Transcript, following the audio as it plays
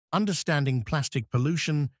understanding plastic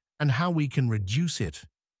pollution and how we can reduce it.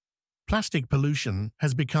 Plastic pollution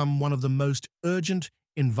has become one of the most urgent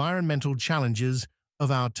environmental challenges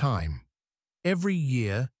of our time. Every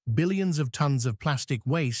year, billions of tons of plastic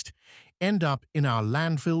waste end up in our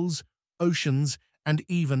landfills, oceans, and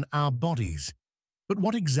even our bodies. But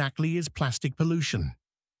what exactly is plastic pollution?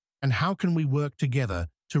 And how can we work together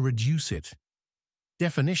to reduce it?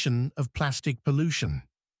 Definition of plastic pollution.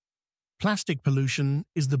 Plastic pollution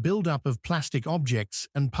is the buildup of plastic objects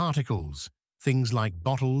and particles, things like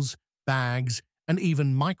bottles, bags, and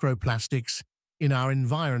even microplastics, in our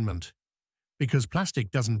environment. Because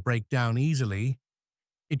plastic doesn't break down easily,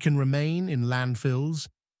 it can remain in landfills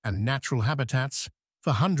and natural habitats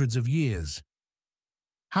for hundreds of years.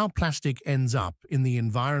 How plastic ends up in the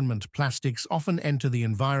environment. Plastics often enter the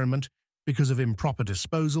environment because of improper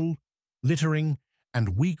disposal, littering,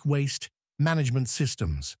 and weak waste management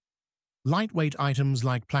systems. Lightweight items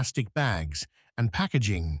like plastic bags and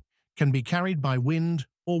packaging can be carried by wind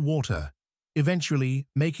or water, eventually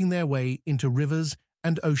making their way into rivers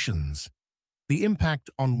and oceans. The impact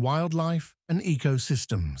on wildlife and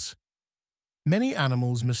ecosystems. Many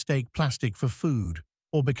animals mistake plastic for food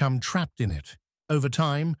or become trapped in it. Over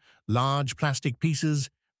time, large plastic pieces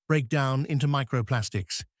break down into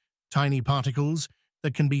microplastics, tiny particles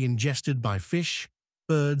that can be ingested by fish,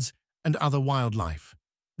 birds, and other wildlife.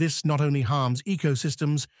 This not only harms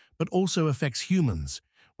ecosystems but also affects humans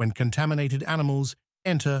when contaminated animals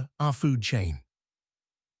enter our food chain.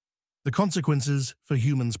 The consequences for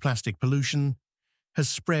humans. Plastic pollution has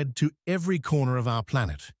spread to every corner of our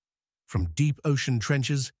planet, from deep ocean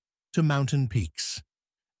trenches to mountain peaks.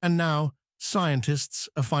 And now, scientists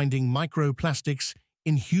are finding microplastics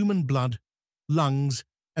in human blood, lungs,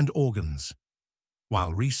 and organs.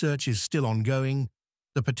 While research is still ongoing,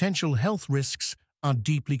 the potential health risks are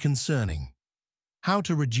deeply concerning. How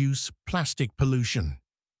to reduce plastic pollution.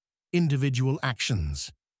 Individual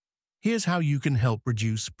actions. Here's how you can help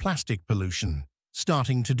reduce plastic pollution,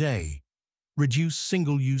 starting today. Reduce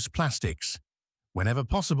single-use plastics. Whenever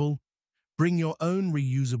possible, bring your own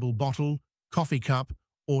reusable bottle, coffee cup,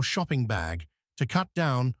 or shopping bag to cut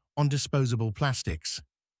down on disposable plastics.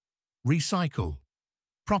 Recycle.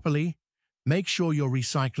 Properly, make sure you're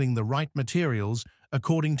recycling the right materials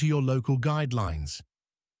according to your local guidelines.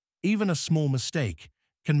 Even a small mistake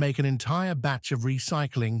can make an entire batch of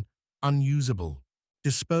recycling unusable.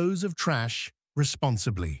 Dispose of trash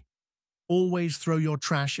responsibly. Always throw your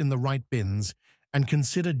trash in the right bins and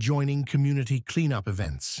consider joining community cleanup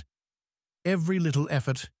events. Every little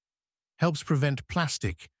effort helps prevent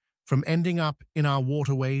plastic from ending up in our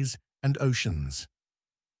waterways and oceans.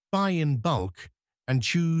 Buy in bulk and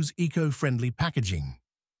choose eco-friendly packaging.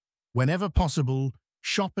 Whenever possible,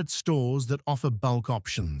 shop at stores that offer bulk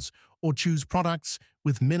options or choose products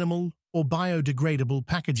with minimal or biodegradable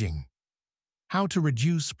packaging. How to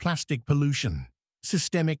reduce plastic pollution.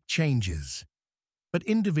 Systemic changes. But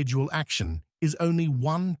individual action is only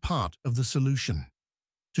one part of the solution.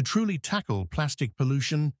 To truly tackle plastic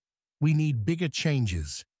pollution, we need bigger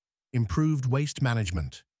changes, improved waste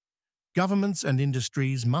management. Governments and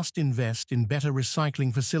industries must invest in better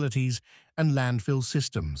recycling facilities and landfill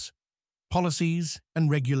systems. Policies and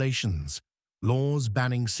regulations, laws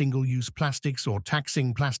banning single-use plastics or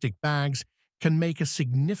taxing plastic bags can make a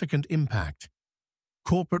significant impact.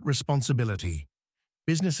 Corporate responsibility.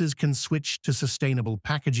 Businesses can switch to sustainable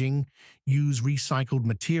packaging, use recycled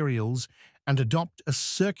materials, and adopt a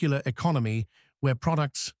circular economy where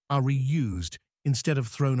products are reused instead of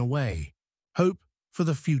thrown away. Hope for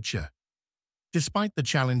the future. Despite the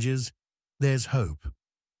challenges, there's hope.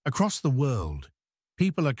 Across the world,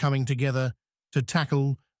 people are coming together to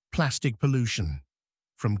tackle plastic pollution.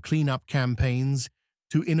 From cleanup campaigns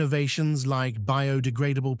to innovations like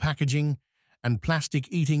biodegradable packaging and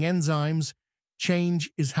plastic-eating enzymes,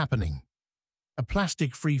 change is happening. A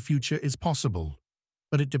plastic-free future is possible,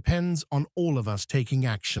 but it depends on all of us taking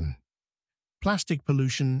action. Plastic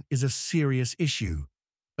pollution is a serious issue,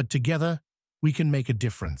 but together we can make a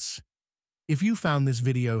difference. If you found this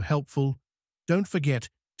video helpful, don't forget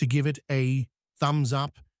to give it a thumbs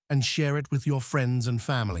up and share it with your friends and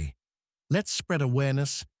family. Let's spread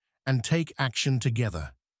awareness and take action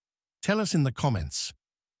together. Tell us in the comments,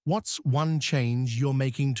 what's one change you're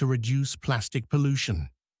making to reduce plastic pollution?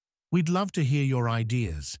 We'd love to hear your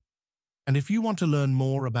ideas. And if you want to learn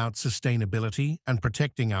more about sustainability and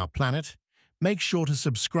protecting our planet, make sure to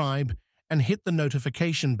subscribe and hit the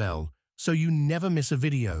notification bell so you never miss a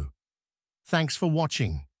video. Thanks for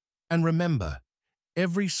watching, and remember,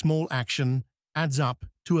 every small action adds up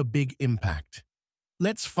to a big impact.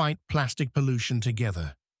 Let's fight plastic pollution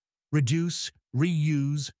together. Reduce,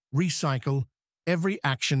 reuse, recycle, every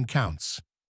action counts.